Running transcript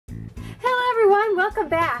welcome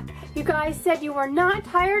back. You guys said you were not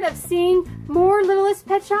tired of seeing more Littlest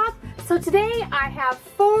Pet Shop, so today I have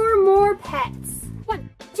 4 more pets. 1,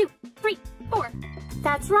 2, 3, 4.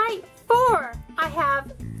 That's right, 4. I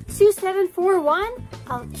have 2741,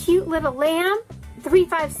 a cute little lamb.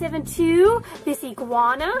 3572, this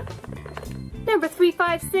iguana. Number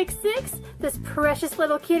 3566, this precious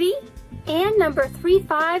little kitty. And number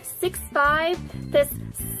 3565, this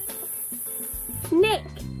snake.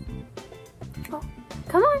 Oh,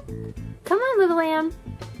 come on. Come on, little lamb.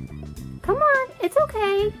 Come on, it's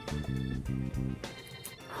okay.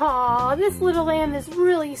 Aw, this little lamb is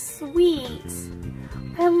really sweet.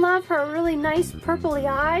 I love her really nice purpley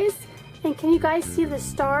eyes. And can you guys see the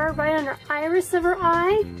star right on her iris of her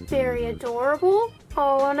eye? Very adorable.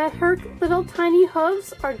 Oh, and her little tiny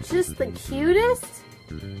hooves are just the cutest.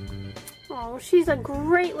 Oh, she's a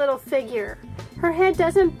great little figure. Her head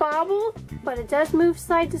doesn't bobble, but it does move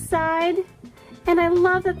side to side. And I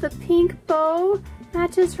love that the pink bow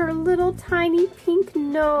matches her little tiny pink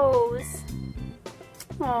nose.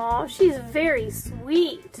 Oh, she's very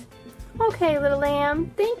sweet. Okay, little lamb,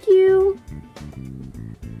 thank you.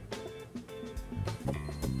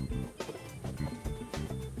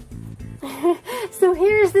 So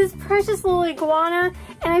here's this precious little iguana,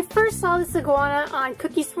 and I first saw this iguana on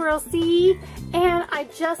Cookie Swirl C, and I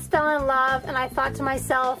just fell in love, and I thought to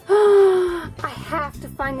myself, oh, I have to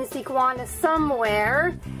find this iguana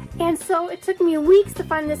somewhere. And so it took me weeks to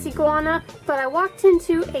find this iguana, but I walked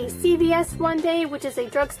into a CVS one day, which is a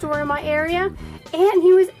drugstore in my area, and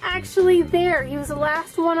he was actually there. He was the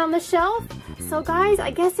last one on the shelf. So guys,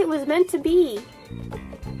 I guess it was meant to be.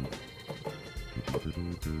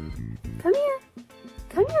 Come here.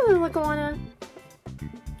 Come here, little iguana.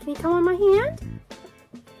 Can you come on my hand?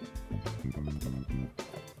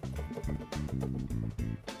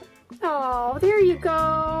 Oh, there you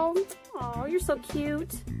go. Oh, you're so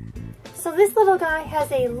cute. So this little guy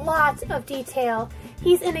has a lot of detail.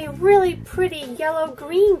 He's in a really pretty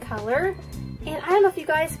yellow-green color. And I don't know if you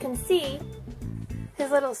guys can see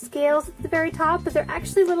his little scales at the very top, but they're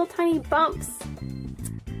actually little tiny bumps.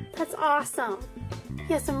 That's awesome.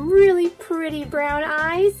 He has some really pretty brown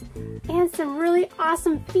eyes and some really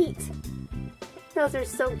awesome feet. Those are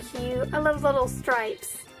so cute. I love little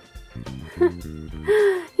stripes.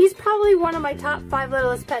 He's probably one of my top 5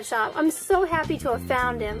 Littlest Pet Shop. I'm so happy to have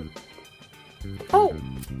found him. Oh,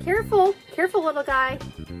 careful. Careful, little guy.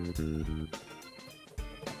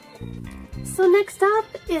 So next up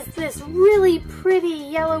is this really pretty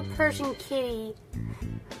yellow Persian kitty.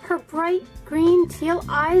 Her bright green teal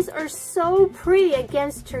eyes are so pretty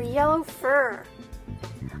against her yellow fur.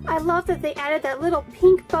 I love that they added that little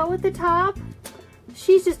pink bow at the top.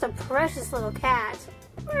 She's just a precious little cat.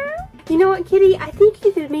 You know what, kitty? I think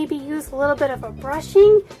you could maybe use a little bit of a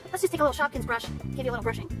brushing. Let's just take a little Shopkins brush, give you a little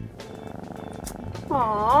brushing.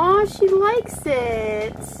 Aww, she likes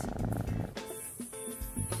it.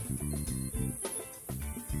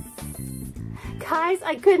 Guys,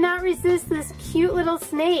 I could not resist this cute little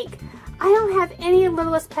snake. I don't have any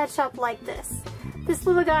Littlest Pet Shop like this. This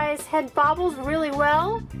little guy's head bobbles really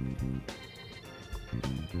well.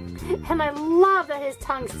 And I love that his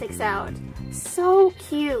tongue sticks out. So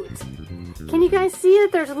cute. Can you guys see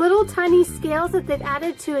that there's little tiny scales that they've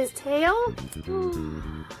added to his tail?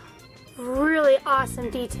 Really awesome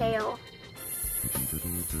detail.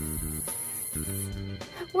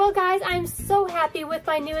 Well guys, I'm so happy with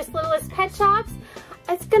my newest Littlest Pet Shops.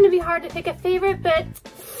 It's going to be hard to pick a favorite, but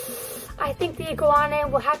I think the iguana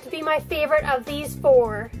will have to be my favorite of these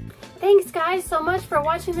 4. Thanks guys so much for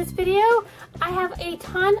watching this video. I have a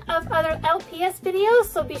ton of other LPS videos,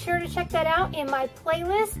 so be sure to check that out in my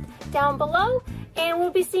playlist down below. And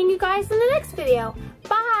we'll be seeing you guys in the next video.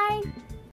 Bye!